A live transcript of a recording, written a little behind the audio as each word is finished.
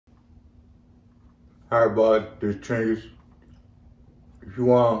Hi everybody, this is Chingus. If you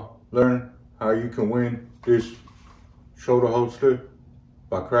want to learn how you can win this shoulder holster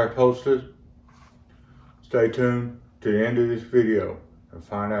by Craft Holsters, stay tuned to the end of this video and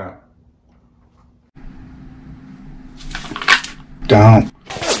find out. Down.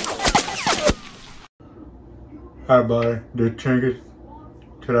 Hi everybody, this is Chingus.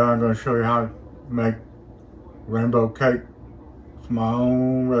 Today I'm going to show you how to make rainbow cake. It's my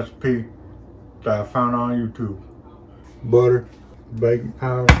own recipe that I found on YouTube. Butter, baking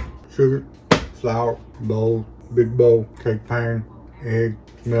powder, sugar, flour, bowl, big bowl, cake pan, egg,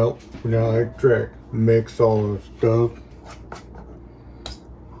 milk, vanilla extract. Mix all the stuff.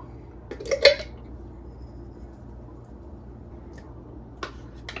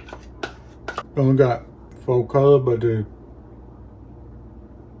 Only got 4 colors, but there's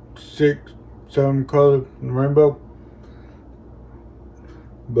 6, 7 colors in the rainbow.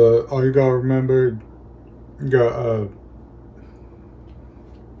 But all you gotta remember, you got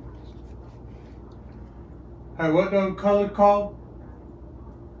hey, what those colors called?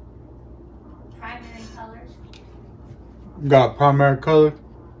 Primary colors. Got primary color,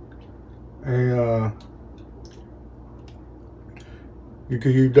 and you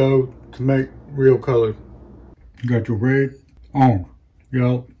can use those to make real colors. You got your red, orange,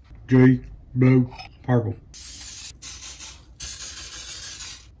 yellow, green, blue, purple.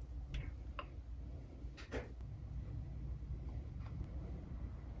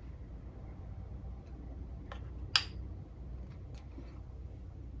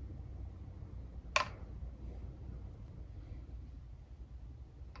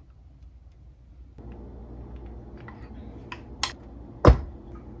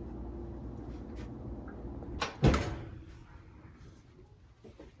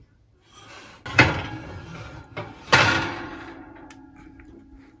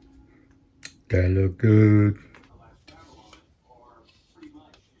 That look good.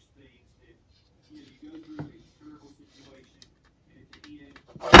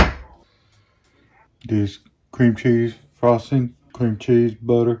 This cream cheese frosting, cream cheese,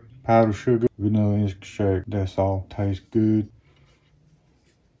 butter, powdered sugar, vanilla extract. That's all. Tastes good.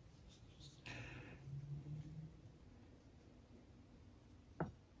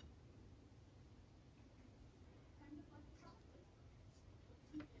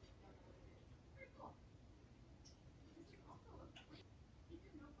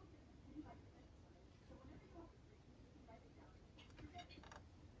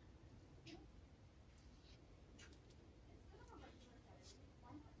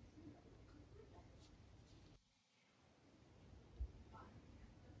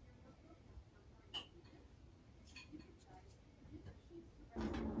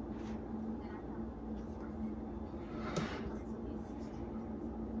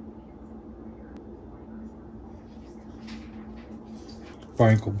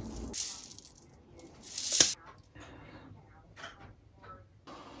 Sprinkle.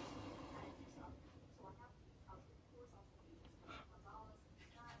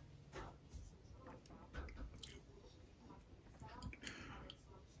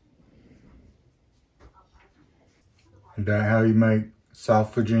 Is that how you make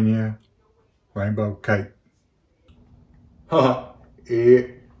South Virginia rainbow cake? Haha,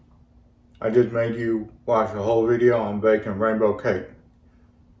 idiot. I just made you watch a whole video on baking rainbow cake.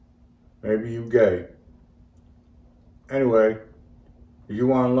 Maybe you gay. Anyway, if you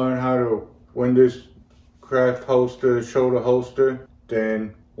want to learn how to win this craft holster, shoulder holster,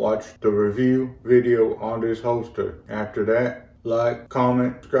 then watch the review video on this holster. After that, like,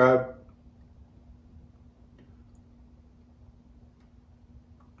 comment, subscribe.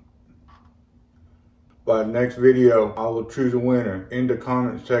 By the next video, I will choose a winner in the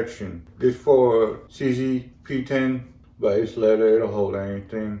comment section. This for CZP10, but it's leather, it'll hold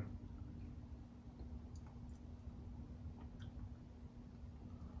anything.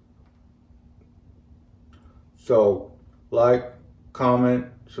 So, like, comment,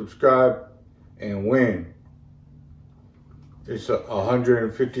 subscribe, and win. It's a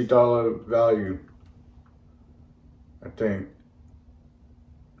 $150 value, I think.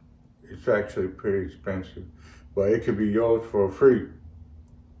 It's actually pretty expensive, but it could be yours for free.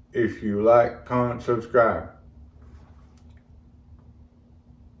 If you like, comment, subscribe.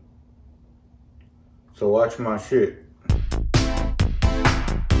 So watch my shit.